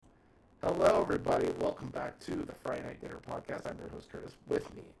Hello, everybody. Welcome back to the Friday Night Dinner Podcast. I'm your host, Curtis.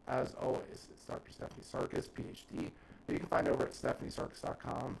 With me, as always, is Dr. Stephanie Sarkis, PhD, who you can find over at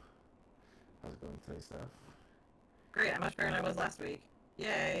stephaniesarkis.com. How's it going today, Steph? Great, I'm much better than I was last week.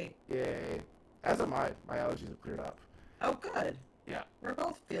 Yay. Yay. As am I. My allergies have cleared up. Oh, good. Yeah. We're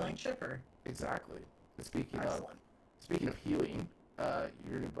both feeling chipper. Exactly. And speaking Excellent. of healing,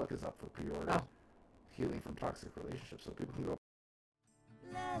 your new book is up for pre-order. Oh. Healing from Toxic Relationships, so people can go.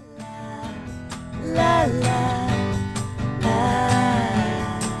 La la la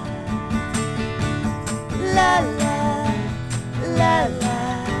la la la la.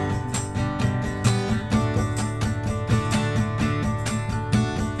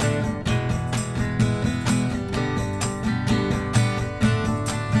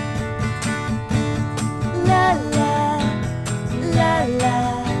 La la la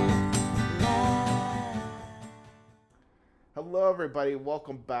la. Hello, everybody.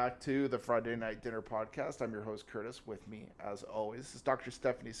 Welcome back to the Friday Night Dinner Podcast. I'm your host, Curtis. With me, as always, is Dr.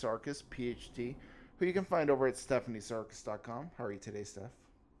 Stephanie Sarkis, PhD, who you can find over at stephaniesarkis.com. How are you today, Steph?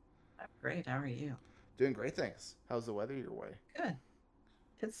 I'm great. How are you? Doing great, thanks. How's the weather your way? Good.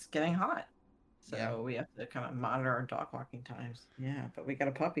 It's getting hot. So Yeah. we have to kind of monitor our dog walking times. Yeah, but we got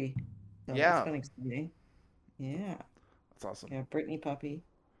a puppy. So Yeah. It's been exciting. Yeah. That's awesome. Yeah, Brittany puppy.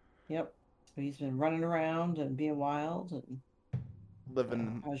 Yep. So he's been running around and being wild and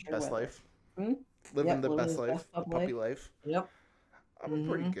Living how's your best weather? life. Hmm? Living Yep, the living best his life. best The pup puppy life. Yep. I'm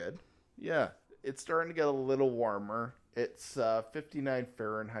pretty Mhm. good. Yeah. It's starting to get a little warmer. It's 59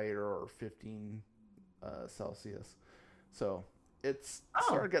 Fahrenheit or 15 Celsius. So it's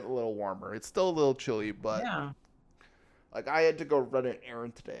starting to get a little warmer. It's still a little chilly, but Yeah. like I had to go run an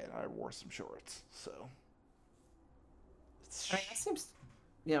errand today and I wore some shorts. So it's I mean, that seems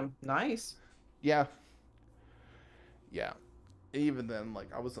nice. yeah. Yeah. Even then,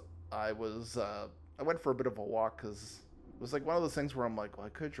 like I went for a bit of a walk because it was like one of those things where I'm like, well, I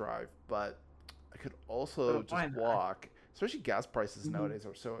could drive, but I could also But why just not? walk. Especially gas prices Mhm. nowadays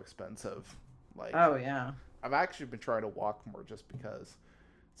are so expensive. Like Oh yeah. I've actually been trying to walk more just because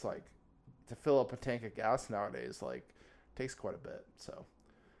it's like to fill up a tank of gas nowadays like takes quite a bit. So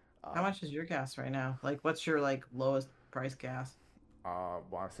How much is your gas right now? Like, what's your lowest price gas? I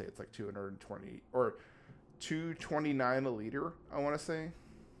want to say it's like 220 or 229 a liter. I want to say.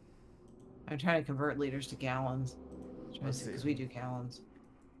 I'm trying to convert liters to gallons. Let's see. Because we do gallons.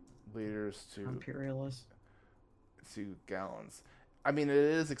 Liters to Imperialist. gallons. I mean, it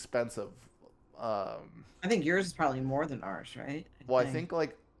is expensive. I think yours is probably more than ours, right? Well, I think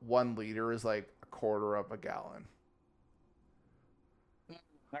like 1 liter is like a quarter of a gallon.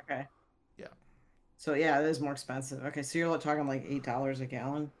 Okay. Yeah. So yeah, it is more expensive. Okay, so you're talking like $8 a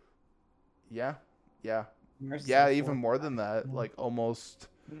gallon. Yeah. Yeah. Yours is Yeah, like even $4. more than that, Yeah. like almost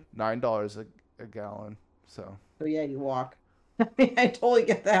Mhm. $9 a gallon. So So yeah, you walk. I totally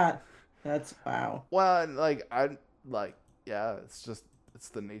get that. That's wow. well, and like yeah, it's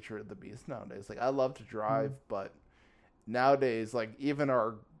the nature of the beast nowadays. Like I love to drive, but nowadays, like even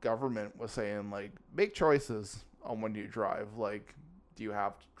our government was saying like make choices on when you drive. Like, do you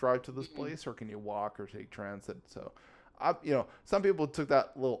have to drive to this place or can you walk or take transit? So some people took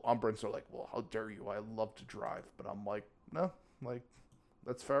that little umbrance. They're like, well, how dare you? I love to drive. But I'm like, no, like,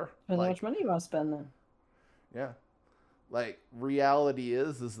 that's fair. How Like, much money you want to spend then? yeah. Like, reality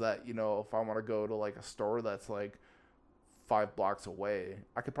is that, if I want to go to, like, a store that's, like, 5 blocks away,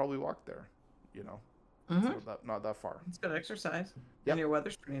 I could probably walk there, Mm-hmm. It's not that far. It's good exercise. Yep. And your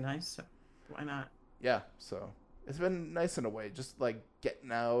weather's pretty nice, so why not? Yeah, so it's been nice in a way, just, like,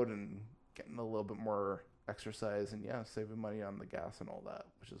 getting out and getting a little bit more exercise and, yeah, saving money on the gas and all that,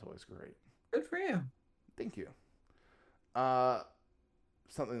 which is always great. Good for you. Thank you.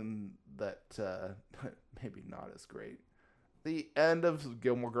 Something that maybe not as great. The end of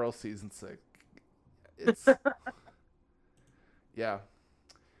Gilmore Girls season 6. It's yeah.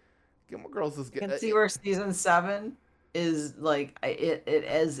 Gilmore Girls is You good. can see where season 7 is like it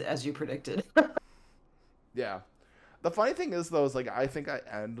is as you predicted. Yeah. The funny thing is though, is like I think I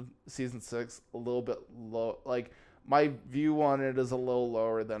end season 6 a little bit low. Like my view on it is a little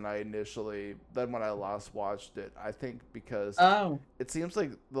lower than when I last watched it. I think because Oh. it seems like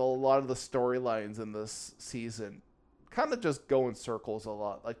a lot of the storylines in this season kind of just go in circles a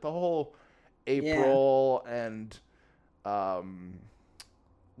lot. Like the whole April and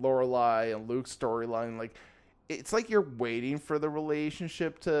Lorelai and Luke storyline, like it's like you're waiting for the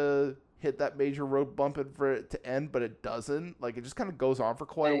relationship to hit that major road bump and for it to end, but it doesn't. Like it just kind of goes on for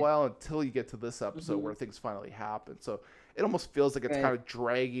quite a Right. while until you get to this episode Mhm. where things finally happen. So it almost feels like it's Right. kind of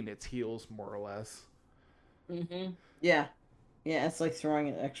dragging its heels more or less. Mm-hmm. Yeah. Yeah, it's like throwing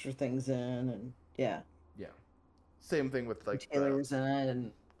in extra things in, and yeah, Yeah. Same thing with like Taylor the was in it,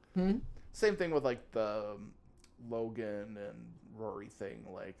 and hmm? same thing with like the Logan and Rory thing.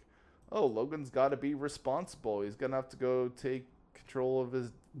 Like, oh, Logan's got to be responsible. He's gonna have to go take control of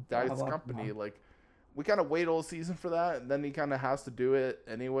his Blah dad's blah company. blah. Like, we kind of wait all season for that, and then he kind of has to do it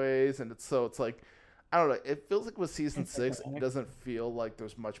anyways. And it's like, I don't know. It feels like with season It's six, it like, doesn't feel like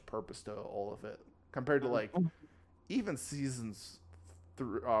there's much purpose to all of it compared to like even seasons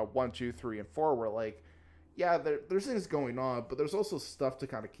 1, 2, 3, and 4, where like, yeah, there's things going on, but there's also stuff to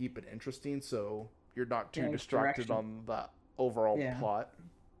kind of keep it interesting, so you're not too yeah, distracted direction. on the overall Yeah. plot.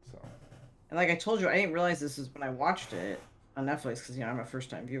 So And like I told you, I didn't realize this was when I watched it on Netflix because I'm a first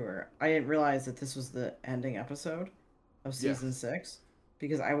time viewer. I didn't realize that this was the ending episode of yeah, season 6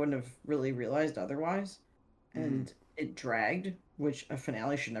 because I wouldn't have really realized otherwise. Mhm. And it dragged, which a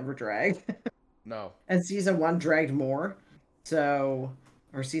finale should never drag. no, And season 1 dragged more. So,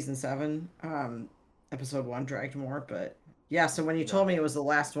 or season 7, episode 1 dragged more. But yeah, so when you yeah, told me it was the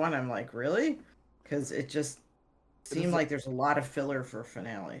last one, I'm like, really? Because it just it seemed is. like there's a lot of filler for a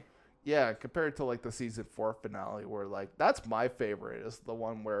finale. Yeah, compared to like the season 4 finale, where like that's my favorite is the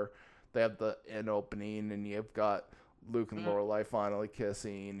one where they have the end opening and you've got Luke and Mm. Lorelai finally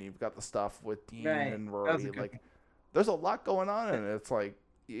kissing. And you've got the stuff with Dean Right. and That was a Rory. good Like, one. there's a lot going on, and it's like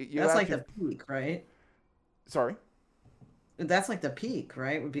you That's like actually. the peak, right? Sorry. That's like the peak,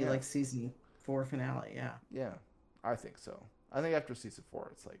 right? Would be Yeah. like season 4 finale. Yeah. Yeah, I think so. I think after season 4,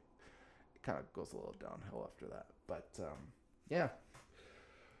 it's like it kind of goes a little downhill after that. But yeah.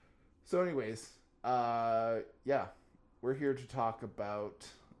 So, anyways, yeah, we're here to talk about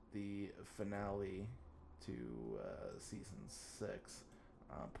the finale to season 6.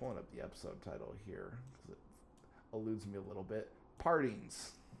 Pulling up the episode title here because it eludes me a little bit.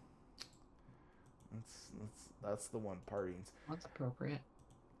 Partings. That's the one. Partings. That's appropriate.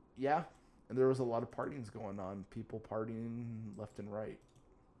 Yeah, and there was a lot of partings going on. People partying left and right.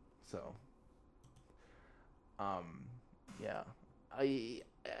 So, yeah, I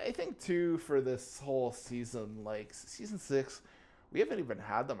think too for this whole season, like season 6, we haven't even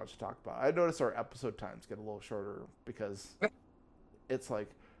had that much to talk about. I noticed our episode times get a little shorter because it's like,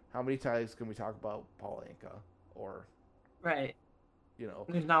 how many times can we talk about Paul Anka or Right. you know,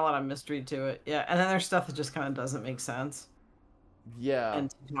 There's not a lot of mystery to it. Yeah. And then there's stuff that just kind of doesn't make sense. yeah. And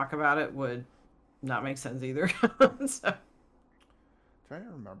to talk about it would not make sense either. So, Trying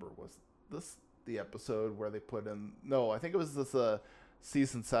to remember, was this the episode where they put in? No, I think it was this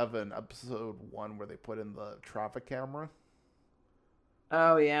season 7 episode 1 where they put in the traffic camera.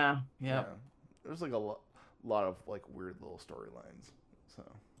 oh, yeah. Yeah, Yep. there's like a lot of like weird little storylines. So,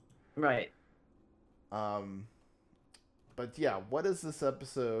 Right. but yeah, what is this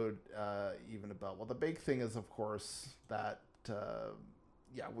episode even about? Well, the big thing is, of course, that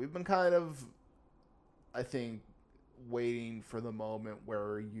yeah, we've been kind of, I think, waiting for the moment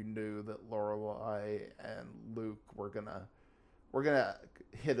where you knew that Lorelai and Luke were gonna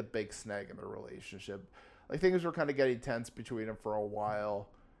hit a big snag in their relationship. Like, things were kind of getting tense between them for a while,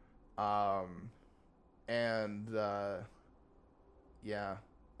 and yeah,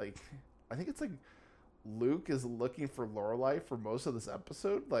 like I think it's like Luke is looking for Lorelai for most of this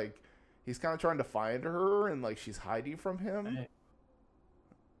episode. Like, he's kind of trying to find her, and like she's hiding from him. Right.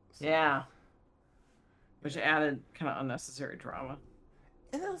 So- Yeah. Which added kind of unnecessary drama.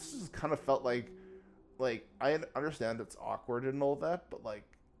 And it just kind of felt like I understand it's awkward and all that, but like,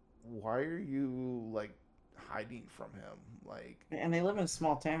 why are you like hiding from him? Like, And they live in a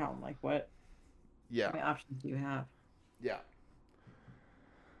small town. Like, what yeah, options do you have? yeah.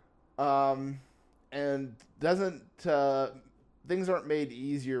 And doesn't things aren't made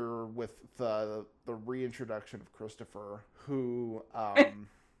easier with the reintroduction of Christopher, who Oh,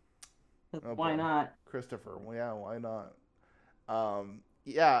 Why boy. not? Christopher. Well, yeah, why not?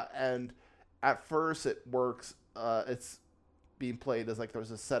 Yeah, and at first it works. It's being played as like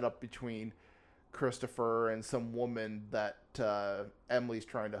there's a setup between Christopher and some woman that Emily's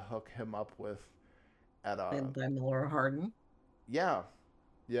trying to hook him up with at And by Laura Harden. yeah,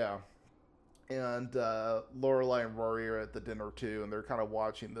 yeah. And Lorelai and Rory are at the dinner too, and they're kind of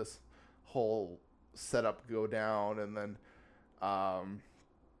watching this whole setup go down, and then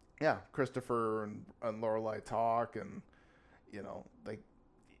yeah, Christopher and Lorelai talk, and you know, like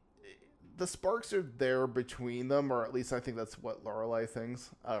the sparks are there between them, or at least I think that's what Lorelai thinks.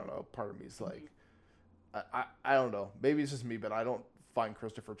 I don't know. Part of me is like, I don't know. Maybe it's just me, but I don't find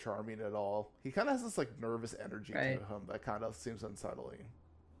Christopher charming at all. He kind of has this like nervous energy Right. to him that kind of seems unsettling.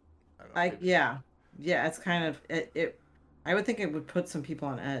 I don't know, maybe- Yeah, it's kind of it. I would think it would put some people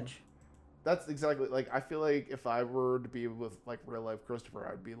on edge. That's exactly like I feel like if I were to be with like real life Christopher,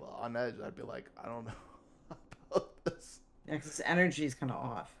 I'd be on edge. I'd be like, I don't know about this. Yeah, 'cause his energy is kind of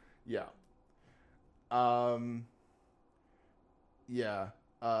off. Yeah. Um. Yeah.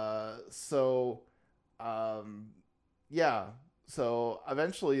 So. Um. Yeah. So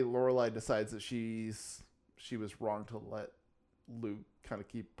eventually, Lorelai decides that she was wrong to let Luke kind of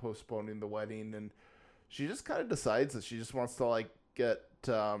keep postponing the wedding, and she just kind of decides that she just wants to like get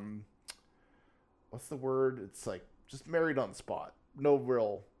what's the word? It's like just married on the spot. No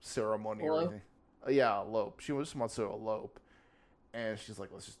real ceremony or Elope? anything. Yeah, elope. She just wants to elope. And she's like,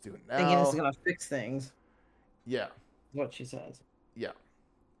 let's just do it Thinking this is now. gonna fix things. Yeah, Is what she says. yeah.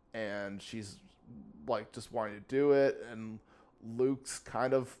 And she's like just wanting to do it, and Luke's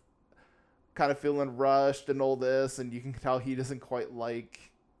kind of feeling rushed and all this, and you can tell he doesn't quite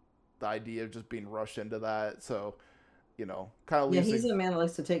like the idea of just being rushed into that. So, kind of Yeah, leaves he's things- a man that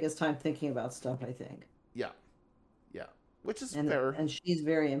likes to take his time thinking about stuff, I think. yeah, yeah, which is And fair. and she's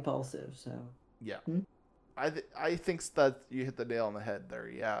very impulsive, so Yeah. Hmm? I think that you hit the nail on the head there.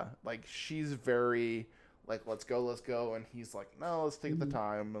 Yeah. Like she's very like let's go and he's like no, let's take the Mhm.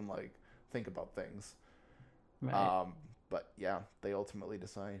 time and like think about things. right. But yeah, they ultimately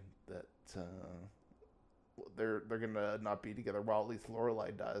decide that they're going to not be together. Well, at least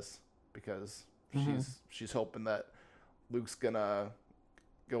Lorelai does because Mhm. she's hoping that Luke's going to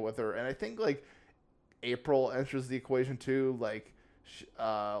go with her. And I think like April enters the equation too. Like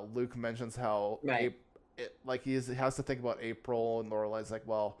Luke mentions how Right. like he has to think about April, and Lorelai's like,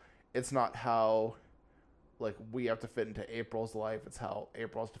 well, it's not how like we have to fit into April's life; it's how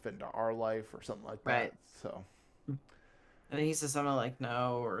April has to fit into our life, or something like Right. that. So And he says something like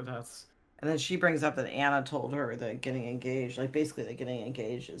no, or that's. And then she brings up that Anna told her that getting engaged, like basically that getting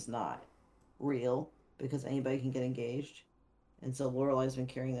engaged is not real because anybody can get engaged. And so Lorelai's been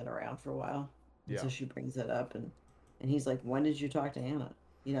carrying that around for a while. And Yeah. so she brings that up, and he's like, when did you talk to Anna?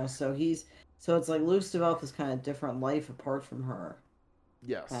 So it's like Luke's developed this kind of different life apart from her.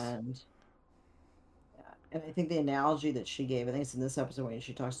 yes, And yeah, and I think the analogy that she gave, I think it's in this episode when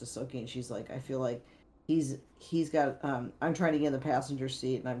she talks to Soki, and she's like, I feel like he's got I'm trying to get in the passenger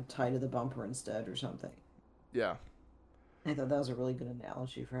seat and I'm tied to the bumper instead or something. yeah, I thought that was a really good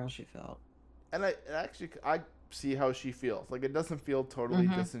analogy for how she felt. and I see how she feels. Like it doesn't feel totally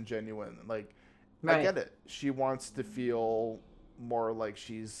Mhm. disingenuous. Like I Right. get it. She wants to feel more like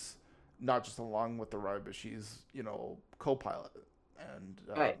she's not just along with the ride, but she's co-pilot, and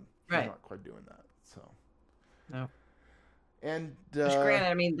Right, she's right. not quite doing that. So No. and Which granted,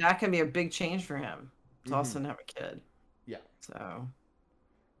 I mean, that can be a big change for him to all of a Mhm. sudden have a kid. Yeah. So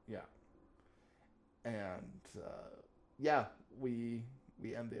yeah, and yeah, we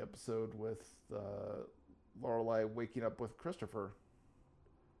end the episode with Lorelai waking up with Christopher.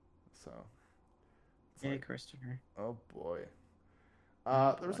 So it's yay, like, Christopher. oh boy.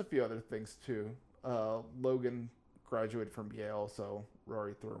 Oh, There was boy. a few other things too. Logan graduated from Yale, so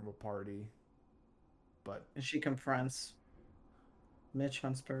Rory threw him a party. But And she confronts Mitch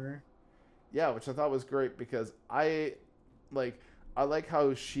Huntsberger. yeah, which I thought was great because I like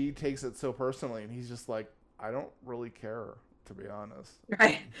how she takes it so personally, and he's just like, I don't really care, to be honest.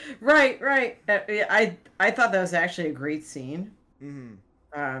 Right. I thought that was actually a great scene.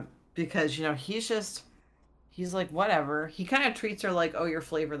 Mm-hmm. Because he's like whatever. He kind of treats her like, oh, your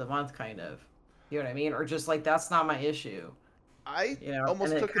flavor of the month, kind of. You know what I mean? Or just like that's not my issue. I You know,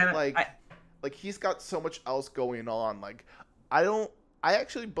 almost and took kinda- it like he's got so much else going on. Like I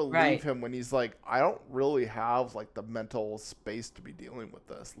actually believe Right. him when he's like, I don't really have like the mental space to be dealing with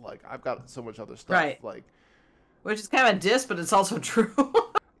this. Like I've got so much other stuff. Right. Like which is kind of a diss, but it's also true.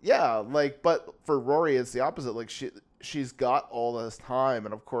 yeah, like but for Rory it's the opposite. Like she's got all this time,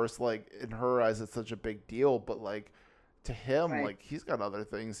 and of course like in her eyes it's such a big deal, but like to him Right. like he's got other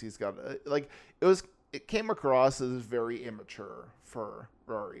things. He's got like it came across as very immature for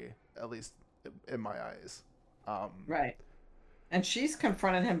Rory, at least in my eyes. Right. And she's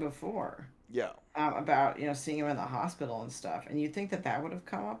confronted him before Yeah. about seeing him in the hospital and stuff. And you'd think that would have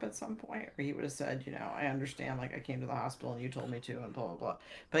come up at some point, or he would have said, I understand, like I came to the hospital and you told me to, and blah blah blah.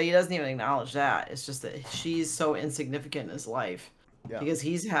 But he doesn't even acknowledge that. It's just that she's so insignificant in his life Yeah. because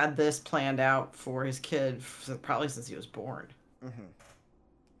he's had this planned out for his kid probably since he was born. Mm-hmm.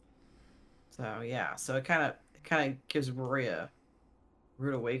 So yeah, so it kind of gives Rory a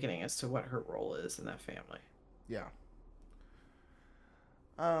rude awakening as to what her role is in that family. Yeah.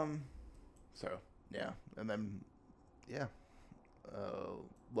 So yeah, and then yeah,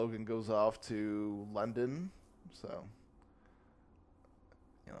 Logan goes off to London. So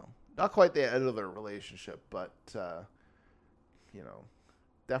not quite the end of their relationship, but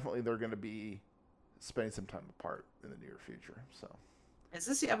definitely they're going to be spending some time apart in the near future. So Is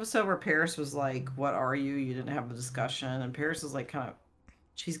this the episode where Paris was like, "What are you? You didn't have a discussion," and Paris is like, kind of,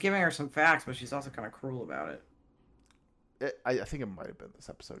 she's giving her some facts, but she's also kind of cruel about it. I think it might have been this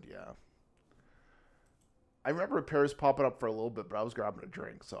episode. Yeah. I remember Paris popping up for a little bit, but I was grabbing a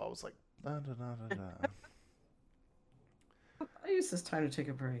drink, so I was like, da, da, da, da, da. I use this time to take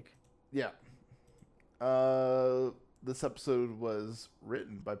a break. Yeah. This episode was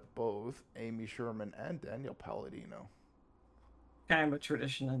written by both Amy Sherman and Daniel Palladino. Kind of a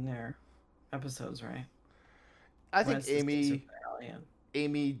tradition in their episodes, right? I When think it's the Amy Super Alien.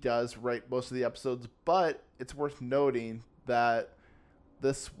 Amy does write most of the episodes, but it's worth noting that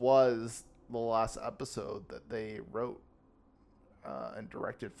this was the last episode that they wrote and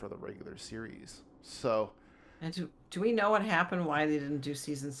directed for the regular series. So, And do we know what happened? Why they didn't do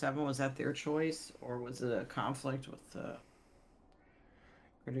season 7? Was that their choice, or was it a conflict with the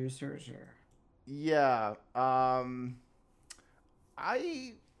producers? Or yeah, I'm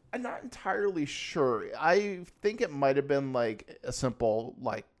not entirely sure. I think it might have been like a simple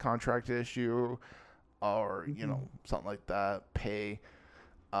like contract issue, or you know something like that, pay.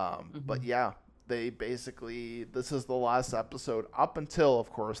 But yeah, they basically this is the last episode up until,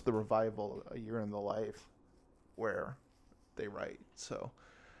 of course, the revival, A Year in the Life, where they write. So,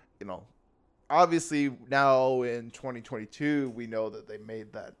 you know, obviously now in 2022 we know that they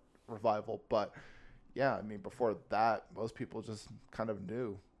made that revival, but yeah, I mean before that most people just kind of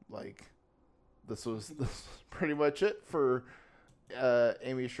knew like this was pretty much it for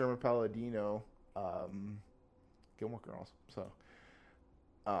Amy Sherman Palladino, Gilmore Girls. So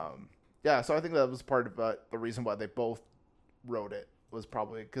yeah, so I think that was part of the reason why they both wrote it was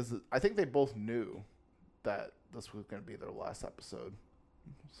probably because I think they both knew that this was going to be their last episode.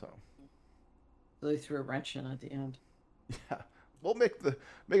 So they threw a wrench in at the end. yeah, we'll make it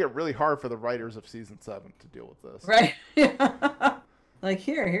really hard for the writers of season 7 to deal with this. Right. Like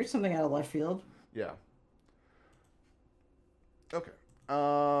here's something out of left field. Yeah. Okay.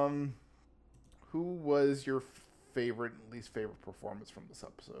 Who was your favorite and least favorite performance from this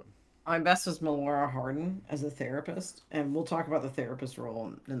episode? My best was Melora Hardin as a therapist, and we'll talk about the therapist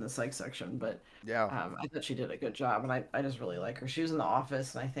role in the psych section, but Yeah. I thought she did a good job, and I just really like her. She was in The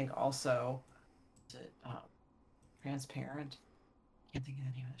Office, and I think also Transparent. Can't think of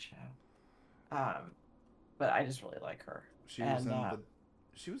the name of the show. But I just really like her. She was And,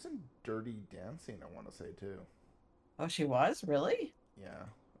 she was in Dirty Dancing, I want to say too. Oh, she was? Really? Yeah.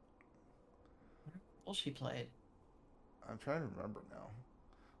 Well, she played. I'm trying to remember now.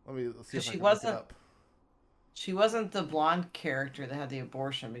 Let's see 'Cause if I she can look it wasn't- up. She wasn't the blonde character that had the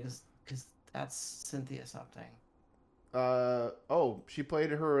abortion because that's Cynthia something. She played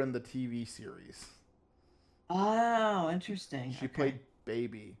her in the TV series. Oh, interesting. She Okay. played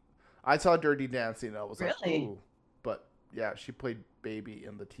Baby. I saw Dirty Dancing and I was like, Really? ooh. But yeah, she played Baby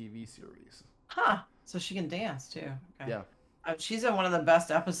in the TV series. Huh. So she can dance too. Okay. Yeah. She's in one of the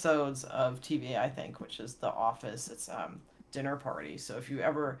best episodes of TV, I think, which is The Office. It's Dinner Party. So if you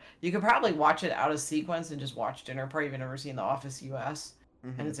could probably watch it out of sequence and just watch Dinner Party if you've never seen The Office US,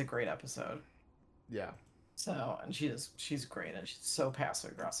 Mhm. and it's a great episode. Yeah. So, and she's great, and she's so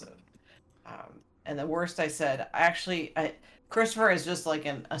passive aggressive. And the worst I said, Christopher is just like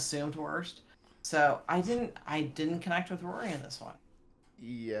an assumed worst. So I didn't connect with Rory in this one.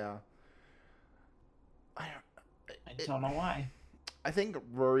 Yeah. I don't know why. I think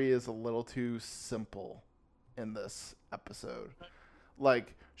Rory is a little too simple in this episode.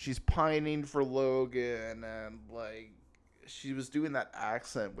 Like, she's pining for Logan, and like she was doing that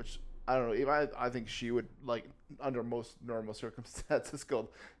accent, which I don't know. I think she would, like, under most normal circumstances, go,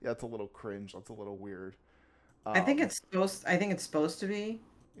 yeah, it's a little cringe. That's a little weird. I think it's supposed to be,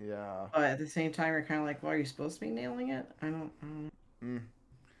 Yeah. but at the same time, you're kind of like, well, are you supposed to be nailing it? I don't know. Mm.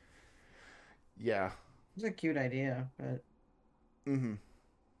 Yeah. It's a cute idea, but Mm-hmm.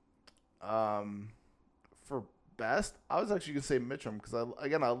 For best, I was actually gonna say Mitchum because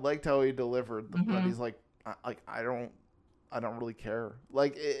I liked how he delivered. But he's like, I don't really care.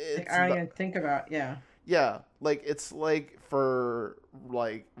 Like it's I don't even think about. yeah, like it's like for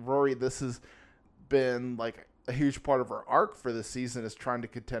like Rory, this has been like a huge part of her arc for this season is trying to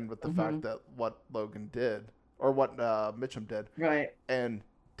contend with the fact that what Logan did or what Mitchum did, Right. and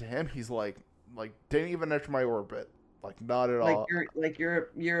to him he's like didn't even enter my orbit. Like not at all.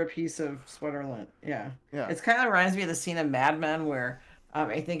 You're a piece of sweater lint. Yeah. Yeah. It's kind of reminds me of the scene in Mad Men where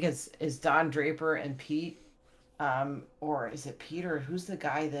I think it's Don Draper and Pete, or is it Peter? Who's the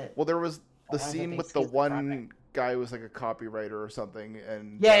guy that? Well, there was the winds up scene being with the one schizophrenic? guy who was like a copywriter or something,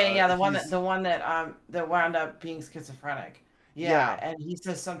 and Yeah. The one he's- that wound up being schizophrenic. Yeah, and he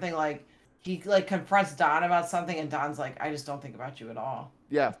says something like he like confronts Don about something, and Don's like, "I just don't think about you at all."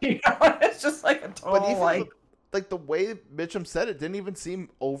 Yeah. You know, it's just like a But total even like. the way Mitchum said it didn't even seem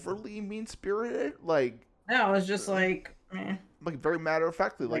overly mean spirited. No, it was just like, Like very matter of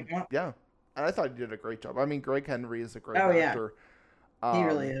factly. Like, Yeah. And I thought he did a great job. I mean, Greg Henry is a great Oh, yeah. actor. he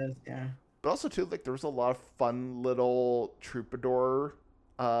really is. Yeah. But also too, like there was a lot of fun little troubadour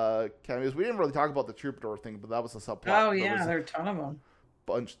cameos. We didn't really talk about the troubadour thing, but that was a subplot. Oh There yeah, was there are a ton of them.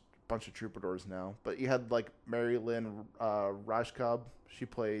 bunch of troubadours now. But you had like Mary Lynn Rajkub. She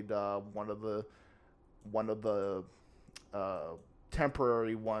played one of the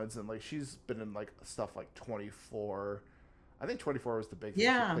temporary ones, and like she's been in like stuff like 24. I think 24 was the big thing.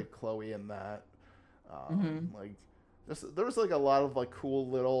 Yeah. She played Chloe in that. Mhm. Like there was like a lot of like cool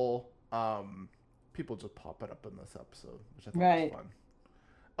little people just popping up in this episode, which I thought Right. was fun.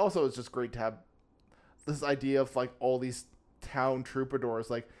 Also, it's just great to have this idea of like all these town troubadours.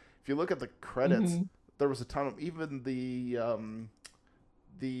 Like if you look at the credits, Mhm. there was a ton of even the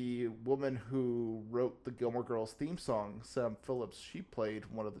woman who wrote the Gilmore Girls theme song, Sam Phillips. She played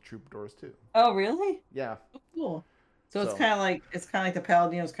one of the troubadours too. Oh really? Yeah, Oh, cool. So it's So- kind of like the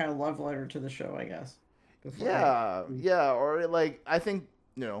Palladino's kind of love letter to the show, I guess. Before- yeah, or like I think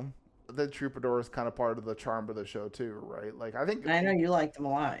the troubadour is kind of part of the charm of the show too, right? Like I think I know you like them a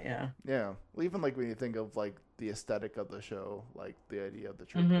lot. Yeah. Yeah, well, even like when you think of like the aesthetic of the show, like the idea of the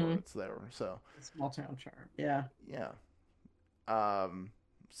troubadour, Mhm. it's there. So Small town charm. Yeah. yeah,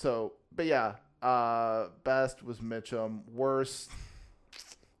 so but yeah, best was Mitchum. Worst,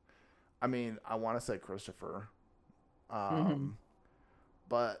 I mean, I want to say Christopher, Mhm.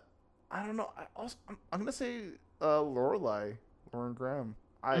 but I don't know. I'm gonna say Lauren Graham.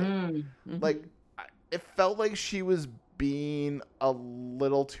 Mhm. Like it felt like she was being a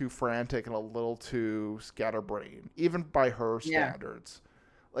little too frantic and a little too scatterbrained, even by her Yeah. standards.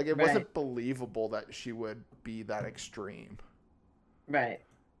 Like it Right. wasn't believable that she would be that extreme. Right.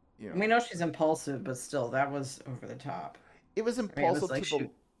 You know, We know she's impulsive, but still, that was over the top. it was I mean, it impulsive was like to the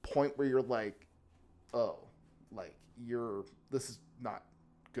point where you're like, oh, like this is not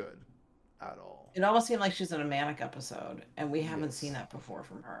good at all. It almost seemed like she's in a manic episode, and we haven't Yes. seen that before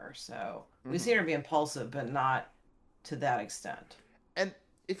from her. So Mhm. we've seen her be impulsive, but not to that extent. And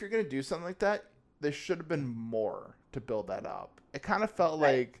if you're gonna do something like that, there should have been more to build that up. It kind of felt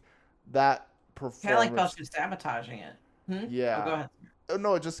Right. like that Kind performance. of like felt she was sabotaging it. Yeah. Oh, go ahead. Oh,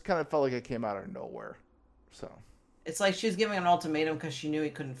 no, it just kind of felt like it came out of nowhere. So, It's like she was giving an ultimatum because she knew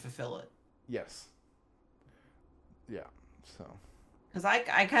he couldn't fulfill it. yes. Yeah. So, Because I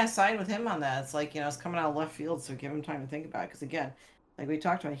kind of side with him on that. It's like, it's coming out of left field, so give him time to think about it. Because again, like we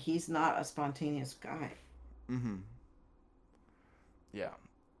talked about, he's not a spontaneous guy. yeah.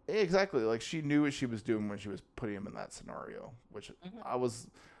 Exactly. Like, she knew what she was doing when she was putting him in that scenario, which Mhm. I was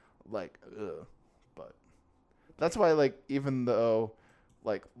like, ugh. But that's why, like, even though,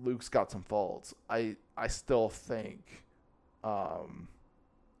 like, Luke's got some faults, I still think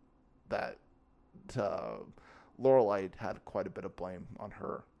that Lorelai had quite a bit of blame on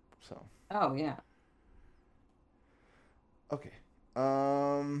her. So, Oh, yeah. okay.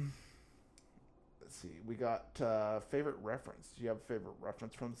 Let's see. We got favorite reference. Do you have a favorite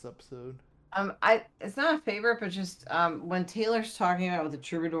reference from this episode? It's not a favorite, but just when Taylor's talking about with the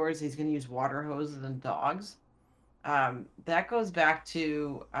troubadours, he's going to use water hoses and dogs. That goes back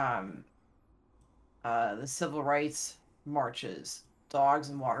to the civil rights marches. Dogs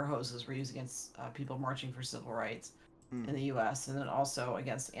and water hoses were used against people marching for civil rights in the U.S. and then also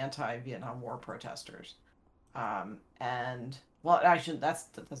against anti-Vietnam War protesters. And well, actually,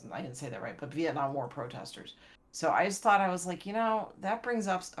 I didn't say that right, but Vietnam War protesters. So I just thought, I was like, that brings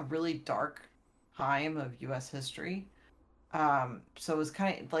up a really dark time of U.S. history. So it was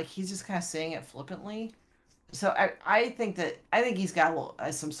kind of like he's just kind of saying it flippantly. So I think he's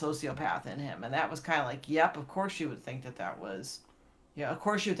got some sociopath in him, and that was kind of like, yep, of course you would think that was, of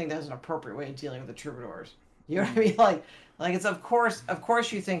course you would think that was an appropriate way of dealing with the troubadours. You know what I mean? Like it's of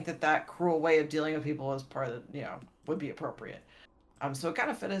course you think that cruel way of dealing with people is part of the, would be appropriate. So it kind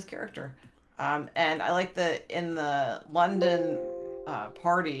of fit his character. And I like in the London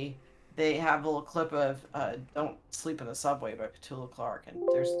party, they have a little clip of "Don't Sleep in the Subway" by Petula Clark, and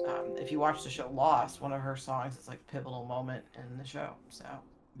there's if you watch the show Lost, one of her songs is like a pivotal moment in the show. So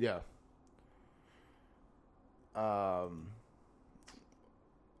Yeah.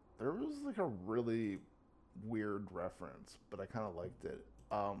 There was like a really weird reference, but I kind of liked it.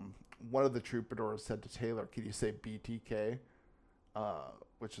 One of the troubadours said to Taylor, "Can you say BTK?"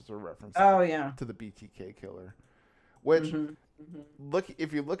 Which is a reference oh yeah, to the BTK killer. Which Mhm.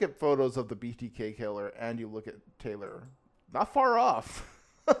 if you look at photos of the BTK killer and you look at Taylor, not far off.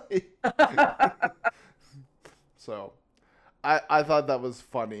 So, I thought that was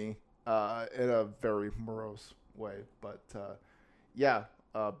funny, in a very morose way. But yeah,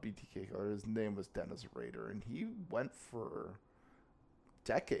 BTK killer. His name was Dennis Rader, and he went for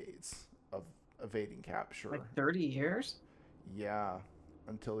decades of evading capture. Like 30 years? Yeah,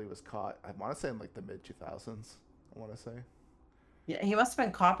 until he was caught. I want to say in like the mid 2000s. I want to say. Yeah, he must have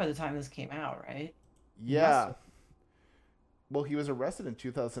been caught by the time this came out, right? Yeah. have. Well, he was arrested in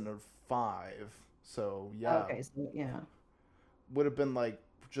 2005. So yeah, Okay, so yeah. would have been like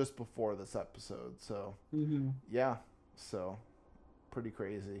just before this episode. So Mm-hmm. yeah, so pretty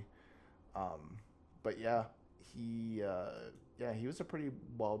crazy. But yeah, he was a pretty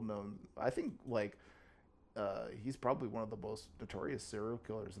well known. I think like he's probably one of the most notorious serial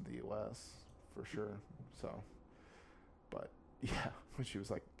killers in the U.S. for sure. So, but yeah, when she was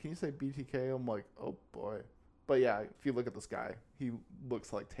like, "Can you say BTK?" I'm like, "Oh boy." But yeah, if you look at this guy, he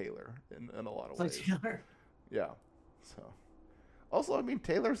looks like Taylor in a lot of It's like ways. Taylor. Yeah. So, also, I mean,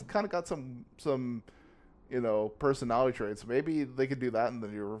 Taylor's kind of got some personality traits. Maybe they could do that in the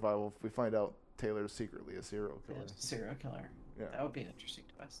new revival if we find out Taylor's secretly a serial Yeah, killer. serial killer. Yeah. That would be an interesting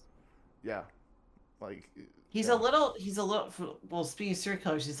twist. Yeah. Like. He's yeah. a little. Well, speaking of serial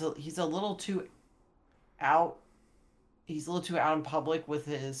killers, he's a little too out. He's a little too out in public with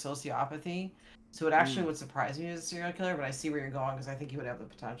his sociopathy. So it actually would surprise me as a serial killer, but I see where you're going because I think he would have the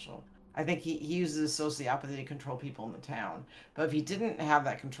potential. I think he uses his sociopathy to control people in the town. But if he didn't have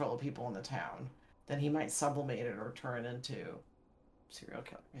that control of people in the town, then he might sublimate it or turn it into serial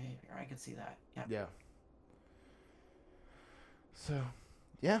killer behavior. I could see that. Yeah. Yeah. So,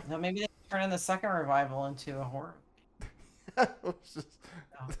 yeah. Now maybe they turn in the second revival into a horror. It was just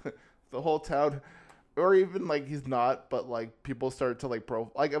the whole town, or even like he's not, but like people start to like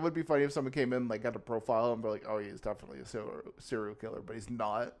like it would be funny if someone came in like got a profile and be like, oh, he's definitely a serial killer, but he's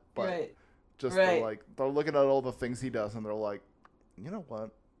not. But Right. just Right. they're looking at all the things he does and they're like, you know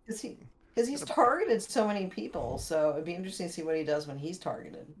what? Because he's targeted so many people, so it'd be interesting to see what he does when he's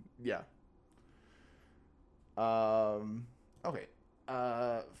targeted. Yeah. Okay.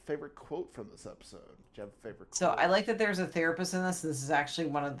 Favorite quote from this episode? Do you have a favorite quote? So I like that there's a therapist in this. This is actually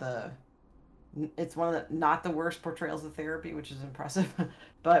it's one of the not the worst portrayals of therapy, which is impressive.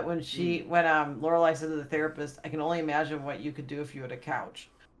 But when Lorelai said to the therapist, "I can only imagine what you could do if you had a couch."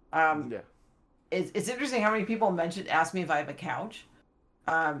 Yeah. It's interesting how many people ask me if I have a couch.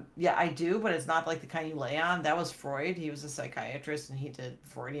 Yeah, I do, but it's not like the kind you lay on. That was Freud. He was a psychiatrist and he did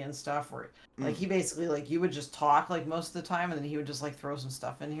Freudian stuff where like he basically like you would just talk like most of the time and then he would just like throw some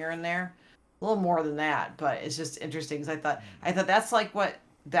stuff in here and there. A little more than that, but it's just interesting because I thought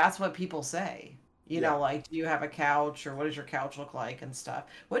that's what people say. You Yeah. know, like, do you have a couch or what does your couch look like and stuff?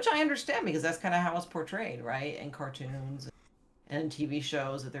 Which I understand because that's kind of how it's portrayed, right? In cartoons and in TV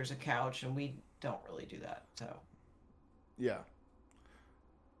shows that there's a couch and we don't really do that. So Yeah.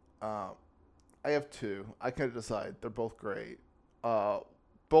 I have two. I couldn't decide. They're both great.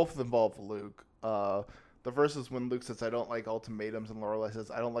 Both involve Luke. The first is when Luke says, "I don't like ultimatums," and Lorelai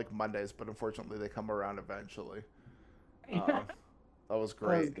says, "I don't like Mondays, but unfortunately they come around eventually." That was that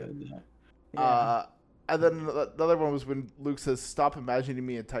great. was good. Yeah. And then the other one was when Luke says, "Stop imagining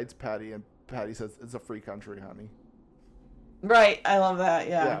me in tights, Patty," and Patty says, "It's a free country, honey." Right, I love that.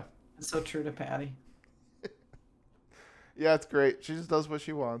 Yeah. Yeah. It's so true to Patty. Yeah, it's great. She just does what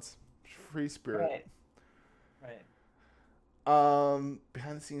she wants. Free spirit. Right.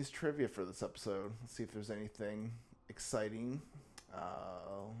 Behind the scenes trivia for this episode. Let's see if there's anything exciting.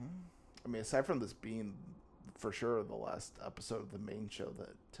 I mean, aside from this being for sure the last episode of the main show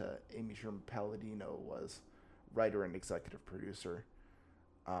that Amy Sherman Palladino was writer and executive producer.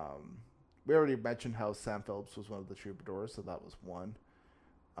 We already mentioned how Sam Phillips was one of the troubadours, so that was one.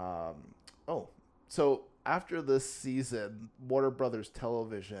 So after this season, Warner Brothers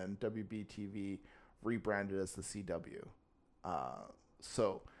Television, WBTV, rebranded as the CW.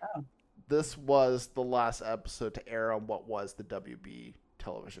 This was the last episode to air on what was the WB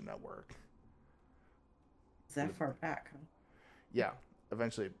television network. Is that far back? Huh? Yeah,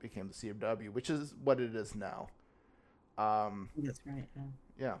 eventually it became the CW, which is what it is now. That's right.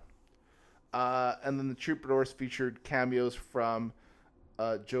 Yeah. Yeah. And then the Troubadours featured cameos from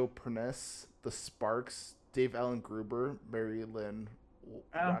Joe Pernes, The Sparks, Dave Allen Gruber, Mary Lynn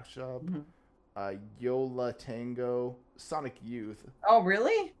Rashab, Yola Tango, Sonic Youth. Oh,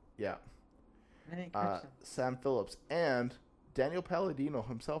 really? Yeah. I didn't catch that. Sam Phillips, and Daniel Palladino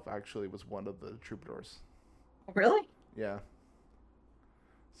himself actually was one of the Troubadours. Really? Yeah.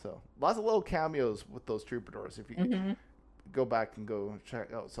 So lots of little cameos with those Troubadours. If you go back and go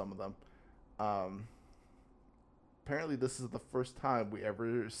check out some of them. apparently this is the first time we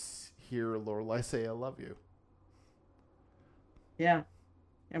ever hear Lorelai say "I love you." Yeah.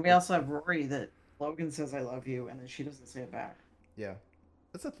 And we also have Rory that Logan says I love you and then she doesn't say it back. Yeah,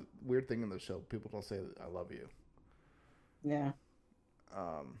 that's a weird thing in the show. People don't say "I love you." Yeah.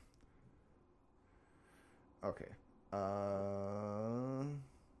 Okay.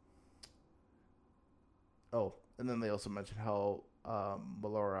 Oh, and then they also mentioned how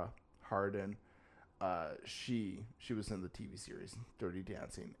Melora Hardin, she was in the TV series Dirty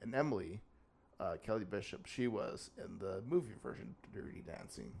Dancing, and Emily, Kelly Bishop, she was in the movie version Dirty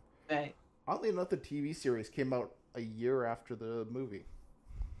Dancing. Right. Oddly enough, the TV series came out a year after the movie.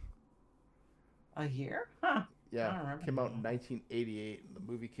 A year? Huh. I don't Yeah, remember came out in that. 1988, and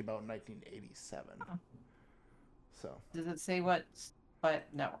the movie came out in 1987. Huh. So, Does it say what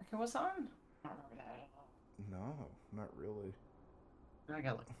network it was on? I don't remember that at all. no, not really. I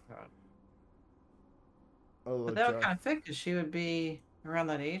gotta look for it. Oh, But that would kind of fit because she would be around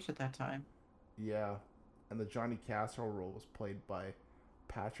that age at that time. yeah, and the Johnny Castle role was played by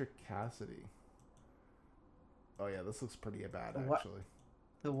Patrick Cassidy. Oh yeah, this looks pretty bad What? actually.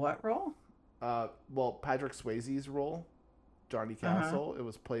 The what role? Well, Patrick Swayze's role, Johnny Castle, it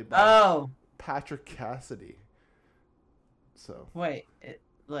was played by Oh, Patrick Cassidy. So wait.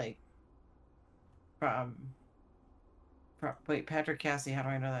 Like from wait, Patrick Cassie. How do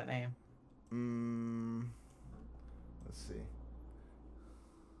I know that name? let's see.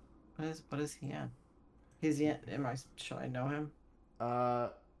 What is he in? Is he in? Should I know him?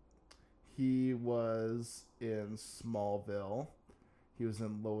 He was in Smallville. He was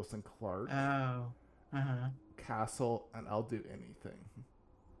in Lois and Clark, Oh. Uh-huh. Castle, and I'll Do Anything.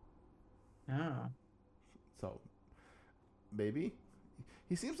 Oh. So maybe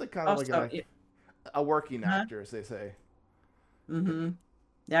he seems like kind of like so a working Huh? actor, as they say. Mm-hmm.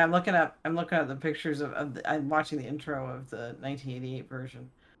 Yeah, I'm looking up the pictures I'm watching the intro of the 1988 version.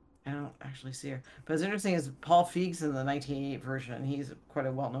 I don't actually see her. But what's interesting is Paul Feig's in the 1988 version, and he's quite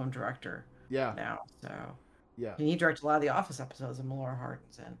a well-known director Yeah, now. So, yeah. and he directed a lot of the Office episodes that Melora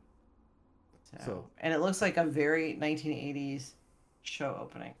Hardin's in. So- and it looks like a very 1980s show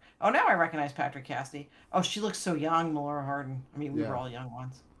opening. Oh, now I recognize Patrick Cassidy. Oh, she looks so young, Melora Hardin. I mean, we Yeah. were all young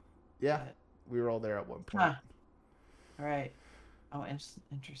once. Yeah, But- we were all there at one point. Huh. All right. Oh,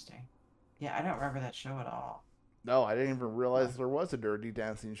 interesting. Yeah, I don't remember that show at all. No, I didn't even realize there was a Dirty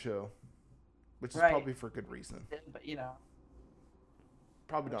Dancing show, which is Right. probably for good reason. But you know,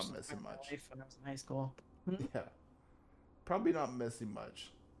 Probably watched not it missing my much. life when I was in high school. Yeah, probably not missing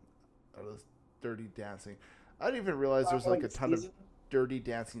much out of this Dirty Dancing. I didn't even realize there's like a ton of Dirty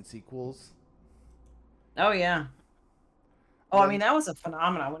Dancing sequels. Oh yeah. Oh, I Then- mean that was a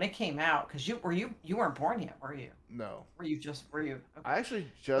phenomenon when it came out because you weren't born yet, were you? No, Were you? Okay. I actually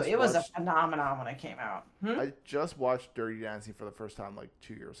So just it was a watched, phenomenon when it came out. I just watched Dirty Dancing for the first time like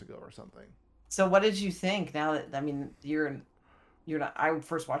 2 years ago or something. So what did you think? Now that I mean you're not. I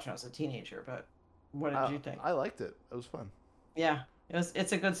first watched when I was a teenager, but what did you think? I liked it. It was fun. Yeah,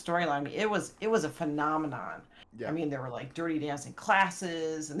 it's a good storyline. I mean, it was a phenomenon. Yeah. I mean, there were like Dirty Dancing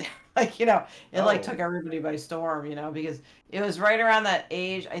classes, and they were like, you know, it like Oh. took everybody by storm, you know, because it was right around that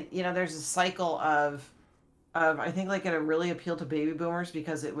age. There's a cycle of I think like it really appealed to baby boomers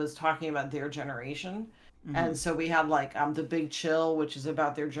because it was talking about their generation. Mm-hmm. And so we had like The Big Chill, which is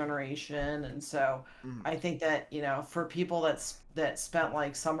about their generation, and so Mhm. I think that for people that spent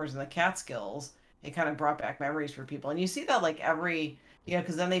like summers in the Catskills, it kind of brought back memories for people. And you see that like every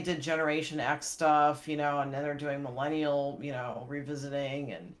because then they did Generation X stuff, and then they're doing Millennial,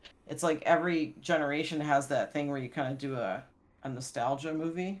 revisiting, and it's like every generation has that thing where you kind of do a nostalgia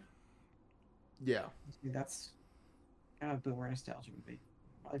movie. Yeah. That's kind of a boomer nostalgia movie.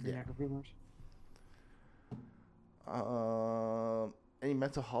 Probably for Yeah. younger boomers. Any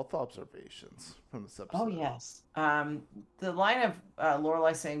mental health observations from this episode? Oh yes. The line of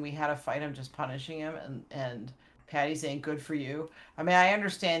Lorelai saying we had to fight him, just punishing him, and Patty saying good for you. I mean, I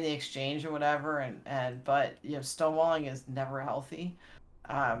understand the exchange and whatever, but stonewalling is never healthy.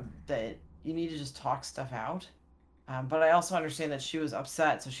 That you need to just talk stuff out. But I also understand that she was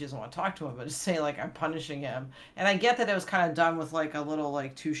upset, so she doesn't want to talk to him. But just say like I'm punishing him, and I get that it was kind of done with like a little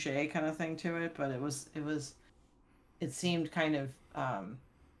like touche kind of thing to it, but it seemed kind of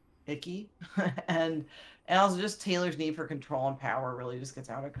icky, and also just Taylor's need for control and power really just gets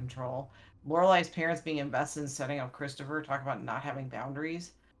out of control. Lorelai's parents being invested in setting up Christopher, talk about not having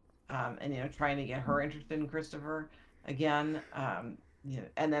boundaries, and trying to get her interested in Christopher again.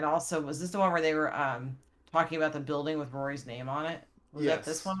 And then also was this the one where they were talking about the building with Rory's name on it? Was that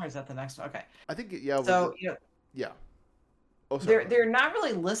this Yes. one or is that the next one? Okay. I think yeah. So yeah. Oh, sorry. they're not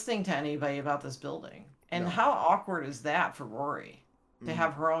really listening to anybody about this building. And No. how awkward is that for Rory to Mhm.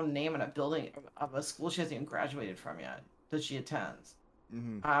 have her own name in a building of a school she hasn't even graduated from yet that she attends?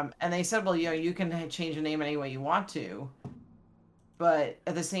 Mhm. And they said, well, you can change the name any way you want to. But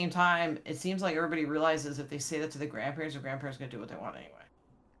at the same time, it seems like everybody realizes if they say that to the grandparents going to do what they want anyway.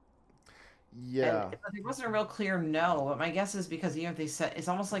 Yeah. And there wasn't a real clear no, but my guess is because even if they said, it's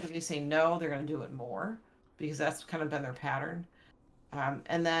almost like if they say no, they're going to do it more because that's kind of been their pattern.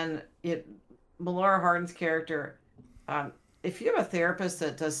 And then Melora Hardin's character, if you have a therapist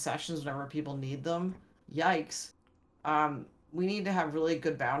that does sessions whenever people need them, yikes. We need to have really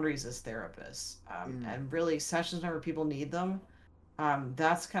good boundaries as therapists, and really sessions whenever people need them.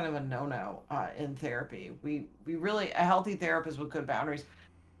 That's kind of a no-no in therapy. We really, a healthy therapist with good boundaries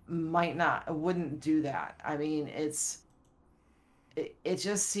wouldn't do that. I mean, it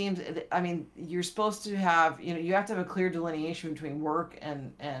just seems, I mean, you're supposed to have, you have to have a clear delineation between work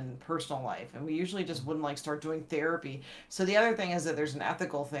and personal life, and we usually just wouldn't like start doing therapy. So the other thing is that there's an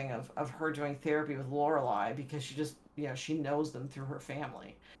ethical thing of her doing therapy with Lorelai because she just, she knows them through her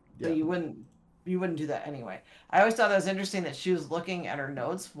family. Yeah. But you wouldn't do that anyway. I always thought that was interesting that she was looking at her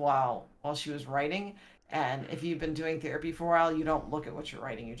notes while she was writing. And if you've been doing therapy for a while, you don't look at what you're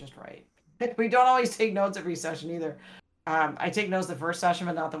writing, you just write. We don't always take notes every session either. I take notes the first session,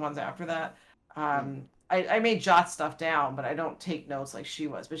 but not the ones after that. I may jot stuff down, but I don't take notes like she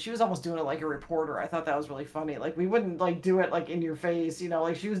was. But she was almost doing it like a reporter. I thought that was really funny. Like we wouldn't like do it like in your face,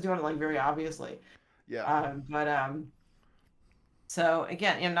 like she was doing it like very obviously. Yeah. So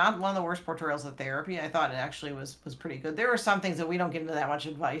again, not one of the worst portrayals of therapy. I thought it actually was pretty good. There were some things that we don't get into that much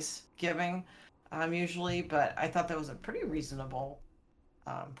advice giving, usually, but I thought that was a pretty reasonable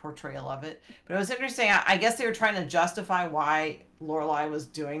portrayal of it. But it was interesting. I guess they were trying to justify why Lorelai was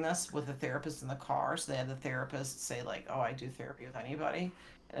doing this with the therapist in the car. So they had the therapist say like, "Oh, I do therapy with anybody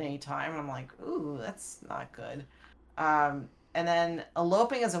at any time," and I'm like, "Ooh, that's not good." And then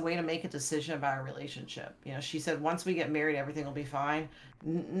eloping as a way to make a decision about a relationship. She said, once we get married, everything will be fine.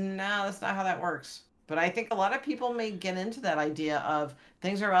 No, that's not how that works. But I think a lot of people may get into that idea of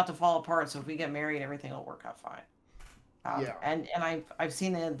things are about to fall apart. So if we get married, everything will work out fine. Yeah. And I've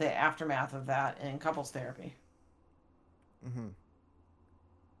seen the aftermath of that in couples therapy. Mm-hmm.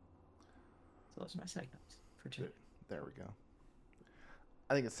 So those are my segments for two. There we go.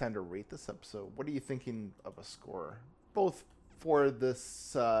 I think it's time to rate this episode. What are you thinking of a score? Both for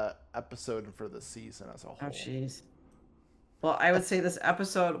this episode and for the season as a whole. Oh, jeez. Well, I would say this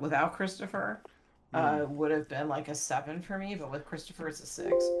episode without Christopher would have been like a 7 for me, but with Christopher, it's a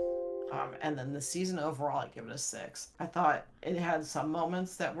 6. And then the season overall, I give it a 6. I thought it had some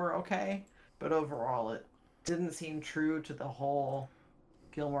moments that were okay, but overall, it didn't seem true to the whole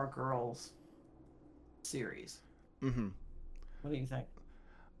Gilmore Girls series. Mm-hmm. What do you think?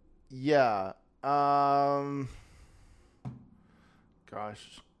 Yeah.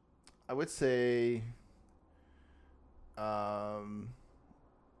 Gosh, I would say, I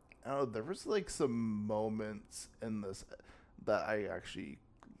don't know, there was like some moments in this that I actually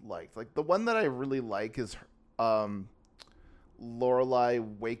liked. Like the one that I really like is,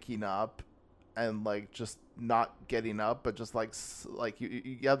 Lorelai waking up and like just not getting up, but just like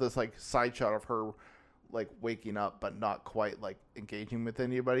you have this like side shot of her like waking up, but not quite like engaging with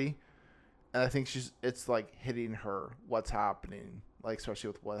anybody. And I think it's like hitting her what's happening, like especially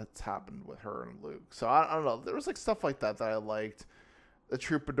with what's happened with her and Luke. So I don't know. There was like stuff like that I liked. The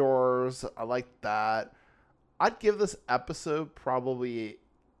Troubadours, I liked that. I'd give this episode probably,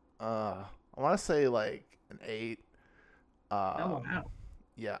 I want to say like an 8. Oh wow.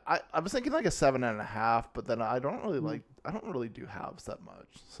 Yeah, I was thinking like a 7.5, but then I don't really do halves that much,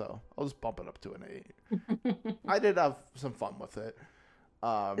 so I'll just bump it up to an 8. I did have some fun with it.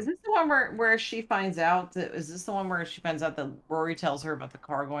 Is this the one where she finds out is this the one where she finds out that Rory tells her about the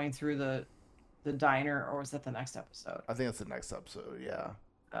car going through the diner, or was that the next episode? I think it's the next episode. Yeah.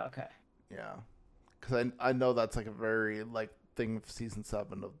 Okay. Yeah, because I know that's like a very like thing of season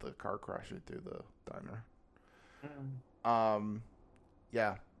 7 of the car crashing through the diner.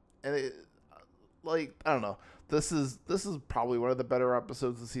 Yeah, and it, like I don't know. This is probably one of the better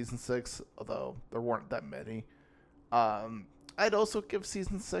episodes of season 6, although there weren't that many. I'd also give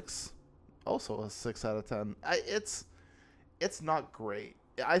season 6 also a 6 out of 10. It's not great.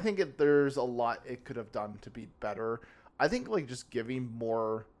 I think there's a lot it could have done to be better. I think like just giving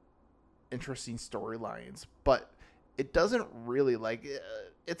more interesting storylines, but it doesn't really like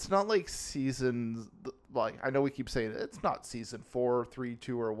it's not like seasons like I know we keep saying it's not season 4, 3,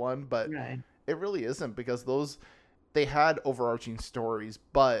 2, or 1, but Right. it really isn't, because they had overarching stories,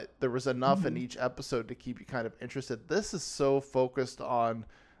 but there was enough in each episode to keep you kind of interested. This is so focused on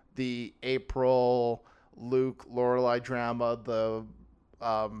the April, Luke Lorelai drama, the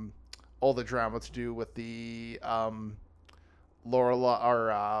all the drama to do with the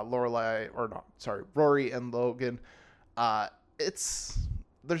Lorelai or not, sorry, Rory and Logan. It's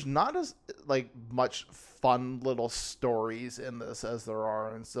there's not as like much fun little stories in this as there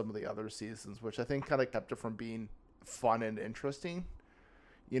are in some of the other seasons, which I think kind of kept it from being fun and interesting.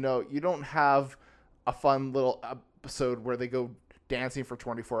 You know, you don't have a fun little episode where they go dancing for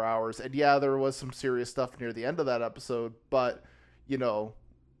 24 hours. And yeah, there was some serious stuff near the end of that episode, but you know,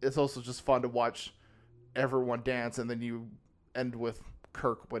 it's also just fun to watch everyone dance, and then you end with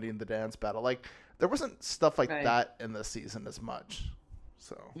Kirk winning the dance battle. Like, there wasn't stuff like Right. that in this season as much.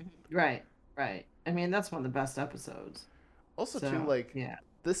 So Right. I mean, that's one of the best episodes. also So, too, like, yeah.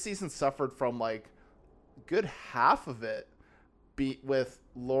 this season suffered from like good half of it be with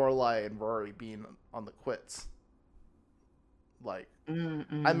Lorelai and Rory being on the quits. Like,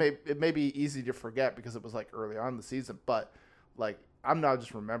 Mm-mm. it may be easy to forget because it was like early on in the season, but like I'm now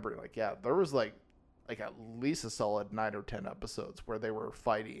just remembering, like, yeah, there was like at least a solid 9 or 10 episodes where they were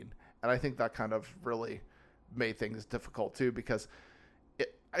fighting, and I think that kind of really made things difficult too, because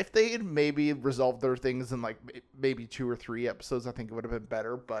if they had maybe resolved their things in like maybe 2 or 3 episodes, I think it would have been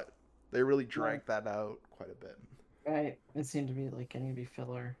better, but they really dragged that out quite a bit. Right. It seemed to be like getting to be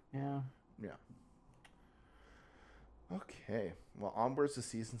filler. Yeah. Yeah. Okay. Well, onwards to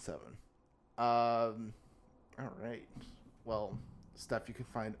season 7. All right. Well, stuff you can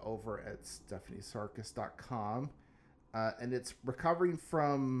find over at stephaniesarkis.com. And it's recovering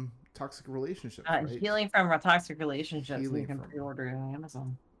from toxic relationships, right? Healing from toxic relationships. Healing You can from- pre-order it on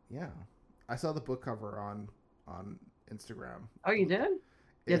Amazon. Yeah. I saw the book cover on Instagram. Oh, you did?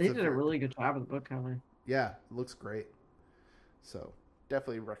 Yeah, they It's did a really good job with the book cover. Yeah, it looks great. So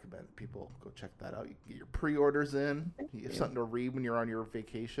definitely recommend people go check that out. You can get your pre-orders in. You have you. something to read when you're on your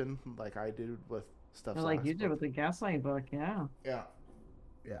vacation, like I did with stuff. Or like you did with the Gaslight book, yeah. Yeah.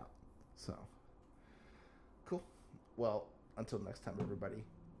 Yeah. So cool. Well, until next time, everybody.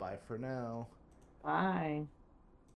 Bye for now. Bye.